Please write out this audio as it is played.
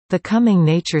The Cumming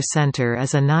Nature Center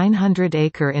is a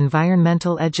 900-acre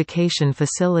environmental education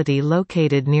facility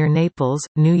located near Naples,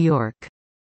 New York.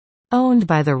 Owned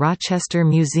by the Rochester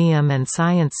Museum and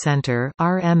Science Center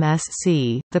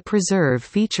 (RMSC), the preserve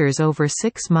features over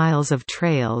 6 miles of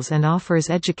trails and offers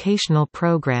educational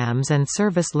programs and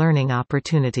service learning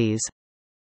opportunities.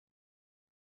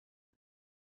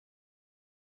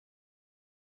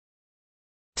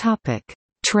 Topic: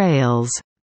 Trails.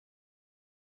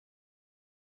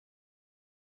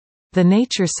 The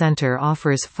Nature Center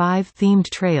offers 5 themed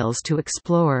trails to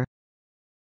explore.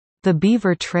 The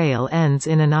Beaver Trail ends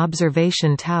in an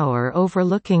observation tower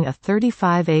overlooking a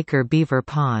 35-acre beaver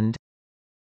pond.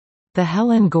 The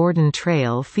Helen Gordon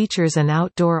Trail features an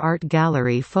outdoor art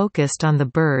gallery focused on the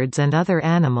birds and other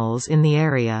animals in the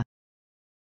area.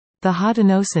 The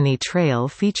Haudenosaunee Trail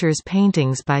features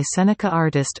paintings by Seneca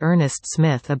artist Ernest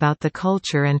Smith about the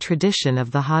culture and tradition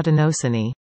of the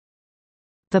Haudenosaunee.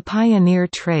 The Pioneer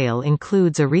Trail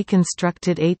includes a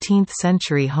reconstructed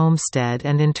 18th-century homestead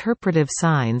and interpretive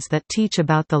signs that teach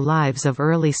about the lives of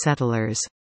early settlers.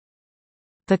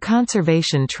 The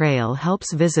Conservation Trail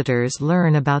helps visitors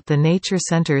learn about the Nature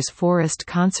Center's forest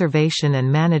conservation and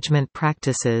management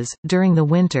practices. During the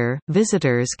winter,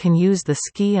 visitors can use the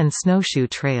ski and snowshoe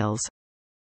trails.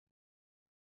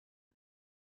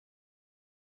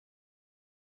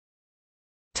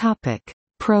 Topic: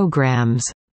 Programs.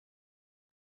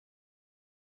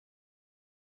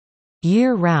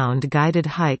 Year-round guided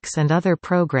hikes and other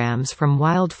programs from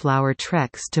wildflower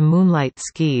treks to moonlight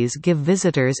skis give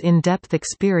visitors in-depth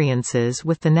experiences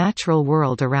with the natural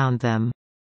world around them.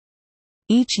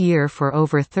 Each year for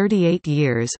over 38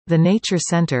 years, the Nature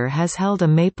Center has held a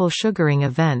maple sugaring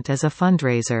event as a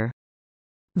fundraiser.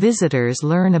 Visitors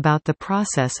learn about the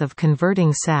process of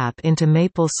converting sap into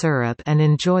maple syrup and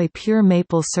enjoy pure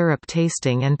maple syrup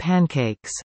tasting and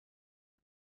pancakes.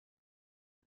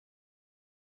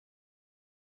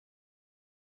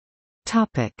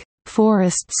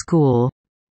 Forest School.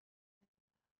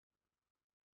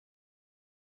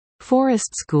 Forest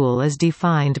School is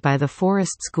defined by the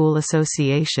Forest School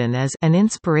Association as an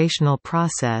inspirational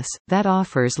process that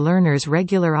offers learners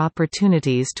regular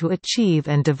opportunities to achieve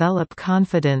and develop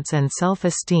confidence and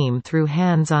self-esteem through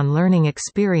hands-on learning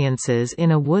experiences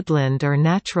in a woodland or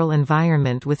natural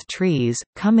environment with trees.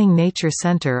 Cumming Nature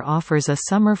Center offers a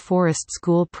summer forest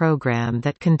school program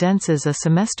that condenses a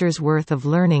semester's worth of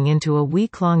learning into a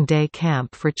week-long day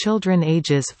camp for children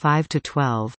ages 5 to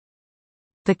 12.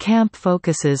 The camp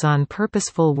focuses on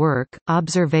purposeful work,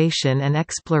 observation and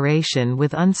exploration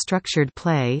with unstructured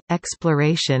play,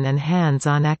 exploration and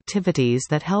hands-on activities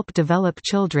that help develop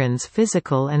children's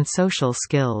physical and social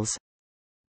skills.